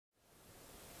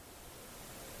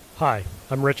Hi,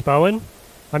 I'm Rich Bowen.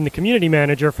 I'm the community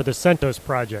manager for the CentOS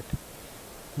project.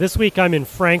 This week I'm in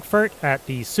Frankfurt at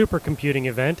the supercomputing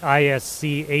event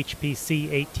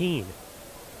ISC-HPC 18.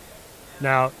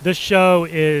 Now, this show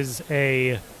is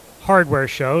a hardware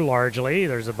show largely.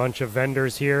 There's a bunch of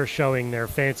vendors here showing their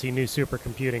fancy new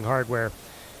supercomputing hardware.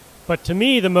 But to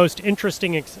me, the most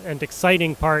interesting and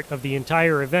exciting part of the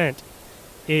entire event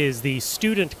is the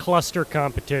student cluster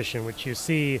competition, which you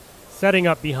see setting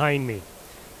up behind me.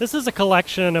 This is a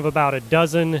collection of about a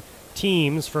dozen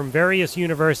teams from various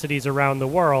universities around the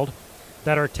world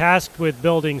that are tasked with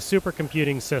building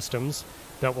supercomputing systems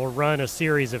that will run a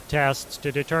series of tests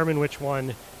to determine which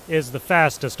one is the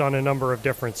fastest on a number of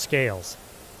different scales.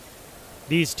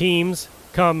 These teams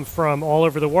come from all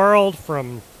over the world,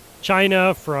 from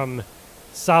China, from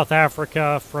South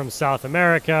Africa, from South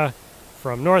America,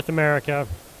 from North America,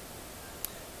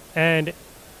 and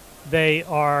they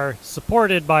are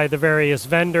supported by the various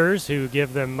vendors who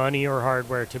give them money or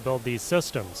hardware to build these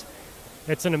systems.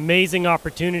 It's an amazing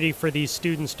opportunity for these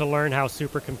students to learn how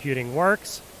supercomputing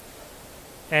works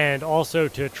and also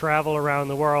to travel around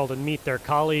the world and meet their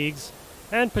colleagues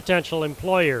and potential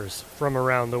employers from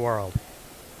around the world.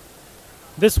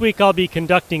 This week I'll be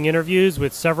conducting interviews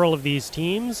with several of these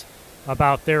teams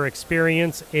about their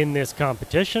experience in this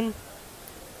competition.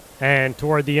 And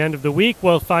toward the end of the week,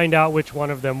 we'll find out which one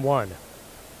of them won.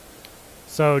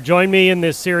 So join me in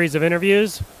this series of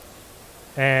interviews,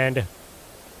 and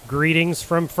greetings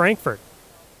from Frankfurt.